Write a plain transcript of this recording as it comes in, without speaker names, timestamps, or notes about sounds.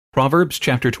Proverbs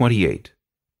chapter 28.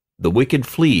 The wicked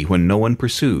flee when no one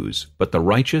pursues, but the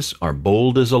righteous are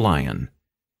bold as a lion.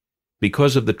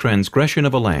 Because of the transgression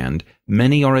of a land,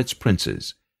 many are its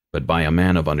princes, but by a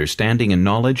man of understanding and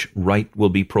knowledge right will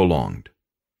be prolonged.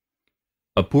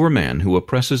 A poor man who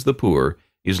oppresses the poor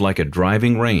is like a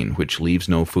driving rain which leaves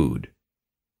no food.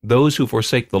 Those who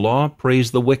forsake the law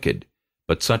praise the wicked,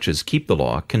 but such as keep the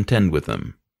law contend with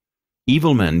them.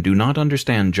 Evil men do not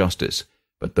understand justice,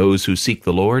 but those who seek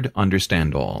the Lord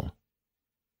understand all.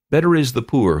 Better is the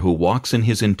poor who walks in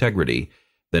his integrity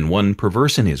than one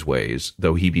perverse in his ways,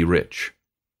 though he be rich.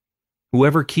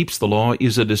 Whoever keeps the law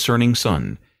is a discerning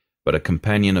son, but a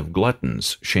companion of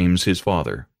gluttons shames his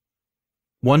father.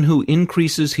 One who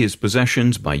increases his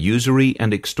possessions by usury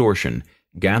and extortion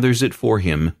gathers it for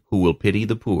him who will pity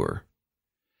the poor.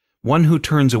 One who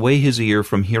turns away his ear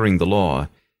from hearing the law,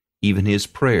 even his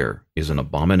prayer is an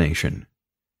abomination.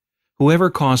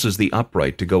 Whoever causes the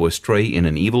upright to go astray in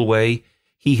an evil way,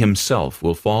 he himself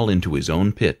will fall into his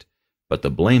own pit, but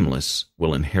the blameless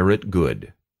will inherit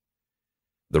good.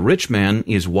 The rich man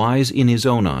is wise in his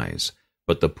own eyes,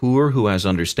 but the poor who has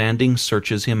understanding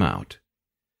searches him out.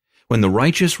 When the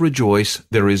righteous rejoice,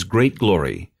 there is great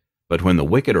glory, but when the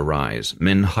wicked arise,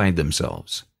 men hide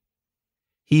themselves.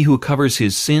 He who covers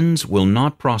his sins will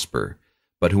not prosper,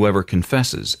 but whoever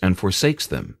confesses and forsakes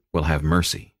them will have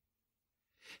mercy.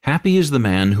 Happy is the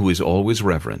man who is always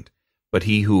reverent, but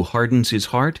he who hardens his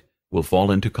heart will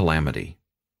fall into calamity.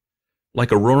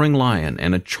 Like a roaring lion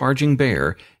and a charging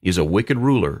bear is a wicked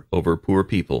ruler over poor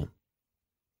people.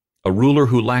 A ruler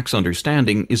who lacks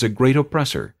understanding is a great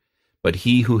oppressor, but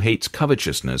he who hates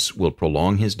covetousness will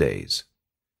prolong his days.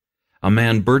 A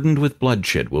man burdened with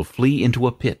bloodshed will flee into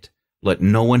a pit. Let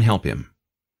no one help him.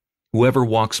 Whoever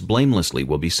walks blamelessly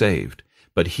will be saved,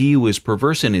 but he who is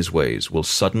perverse in his ways will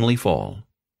suddenly fall.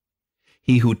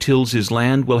 He who tills his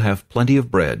land will have plenty of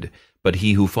bread, but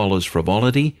he who follows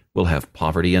frivolity will have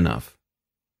poverty enough.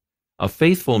 A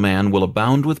faithful man will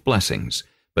abound with blessings,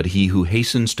 but he who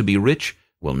hastens to be rich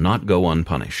will not go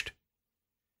unpunished.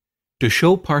 To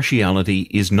show partiality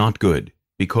is not good,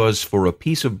 because for a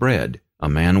piece of bread a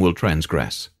man will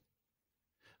transgress.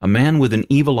 A man with an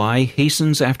evil eye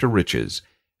hastens after riches,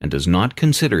 and does not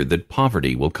consider that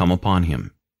poverty will come upon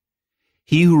him.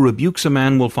 He who rebukes a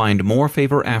man will find more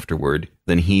favor afterward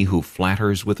than he who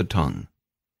flatters with the tongue.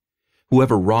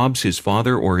 Whoever robs his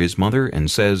father or his mother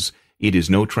and says, "It is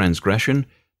no transgression,"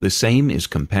 the same is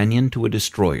companion to a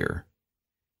destroyer.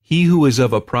 He who is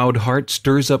of a proud heart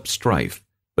stirs up strife,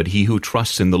 but he who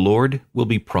trusts in the Lord will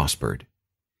be prospered.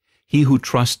 He who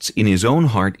trusts in his own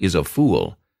heart is a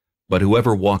fool, but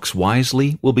whoever walks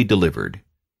wisely will be delivered.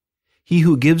 He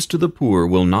who gives to the poor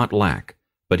will not lack,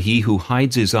 but he who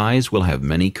hides his eyes will have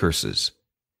many curses.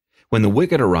 When the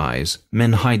wicked arise,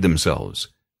 men hide themselves,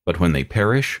 but when they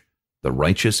perish, the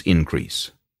righteous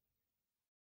increase.